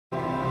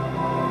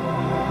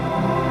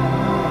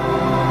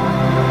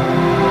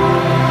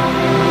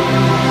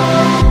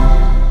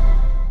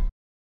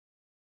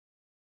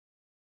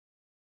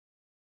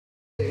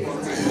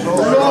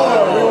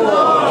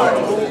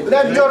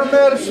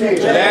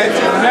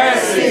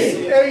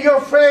And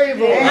your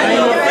favor. And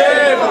your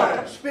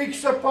favor.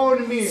 Speaks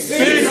upon me.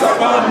 Speaks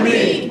upon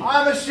me.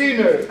 I'm a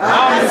sinner.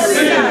 I'm a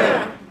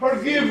sinner.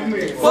 Forgive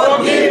me.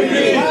 Forgive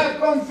me. I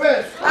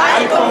confess.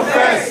 I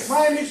confess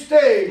my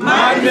mistakes.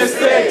 my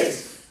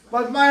mistakes.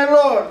 But my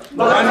Lord.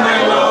 But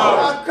my Lord.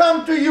 I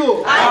come to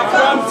you. I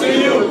come to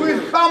you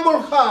with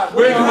humble heart.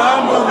 with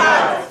humble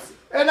heart.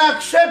 And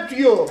accept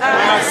you.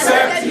 And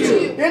accept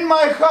you In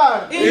my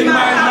heart. in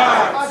my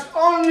heart. As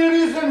only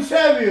risen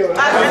Savior.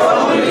 As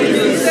only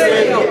risen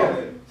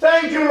Savior.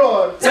 Thank you,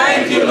 Lord.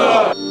 Thank you,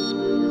 Lord.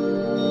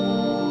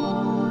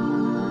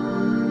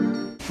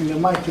 In the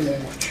mighty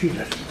name of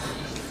Jesus.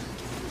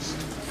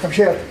 Come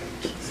here.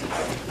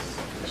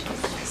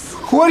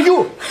 Who are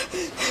you?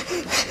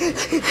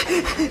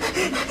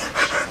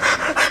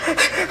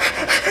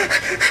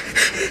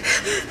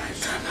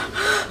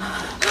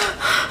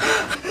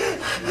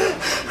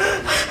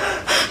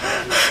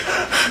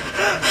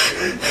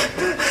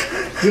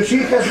 You see,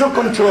 he has no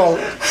control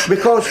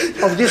because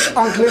of this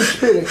unclean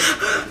spirit.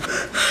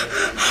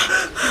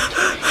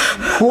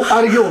 Who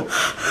are you?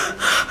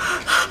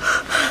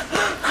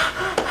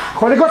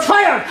 Holy Ghost,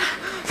 fire!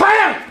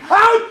 Fire!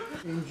 Out!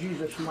 In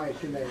Jesus'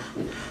 mighty name.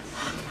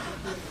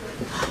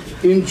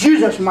 In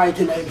Jesus'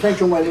 mighty name. Thank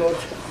you, my Lord.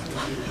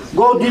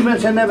 Go,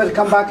 demons, and never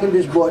come back in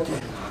this body.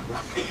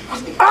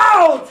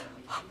 Out!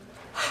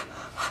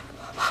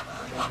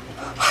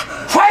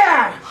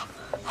 Fire!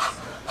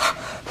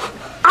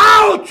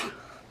 Out!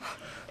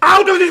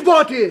 Out of this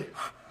body!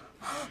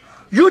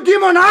 You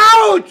demon,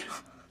 out!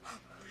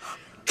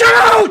 Get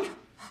out!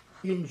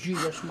 In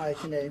Jesus'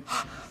 mighty name.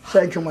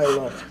 Thank you, my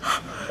Lord.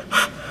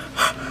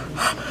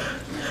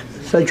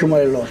 Thank you,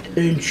 my Lord.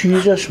 In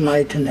Jesus'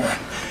 mighty name.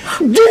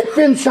 Deep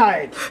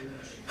inside.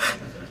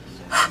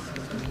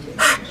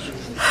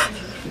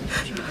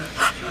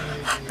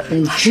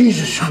 In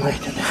Jesus'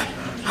 mighty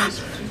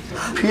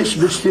name. Peace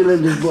be still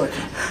in this body.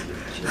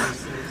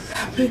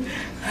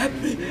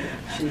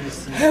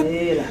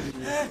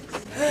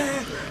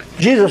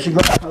 Jesus is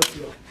going to help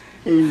you.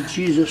 In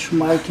Jesus'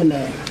 mighty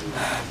name.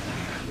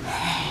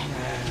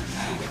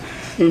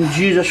 In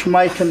Jesus'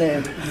 mighty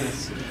name.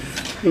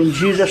 In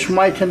Jesus'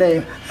 mighty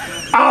name.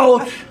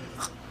 Out!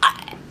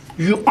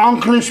 You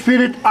unclean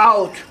spirit,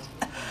 out!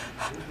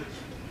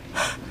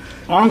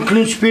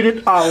 Unclean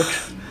spirit, out!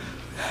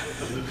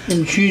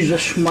 In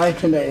Jesus'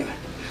 mighty name.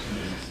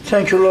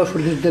 Thank you, Lord, for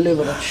this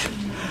deliverance.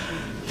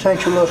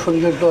 Thank you, Lord, for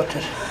your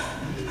daughter.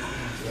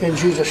 In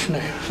Jesus'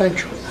 name. Thank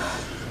you.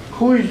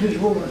 Who is this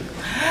woman?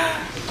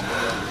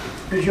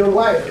 Is your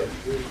wife?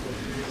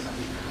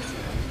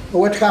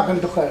 What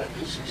happened to her?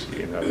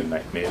 She had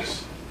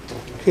nightmares.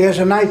 He has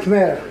a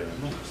nightmare.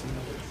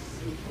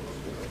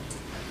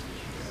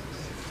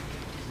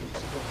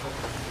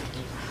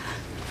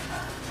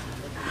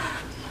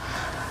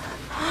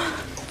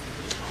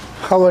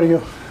 How are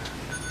you?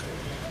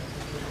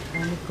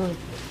 I'm good.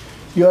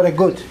 You are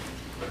good.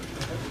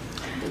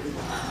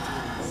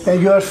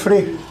 And you are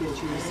free.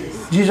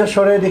 Jesus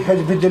already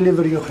has been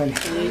delivered you, honey.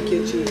 Thank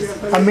you,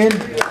 Jesus. Amen.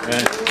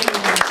 Amen.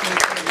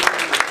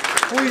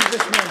 Who is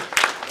this man?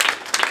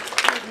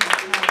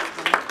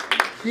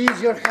 He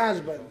is your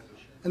husband.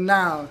 And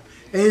now,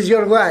 he is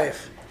your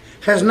wife.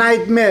 Has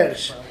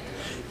nightmares.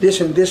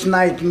 Listen, these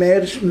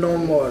nightmares no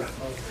more.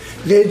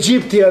 The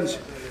Egyptians,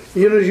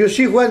 you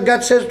see what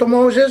God says to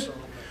Moses?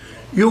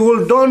 You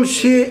will don't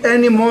see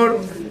anymore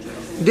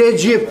the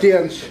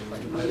Egyptians.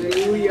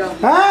 Hallelujah.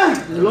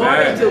 Huh?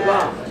 Glory to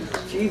God.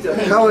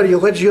 Jesus. How are you?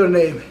 What's your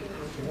name?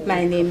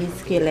 My name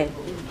is Gillen.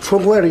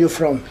 From where are you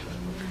from?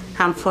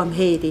 I'm from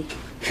Haiti.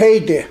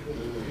 Haiti.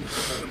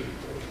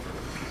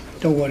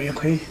 Don't worry,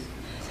 okay?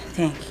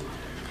 Thank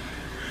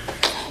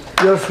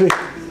you. You're free.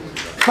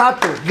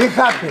 Happy. Be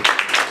happy.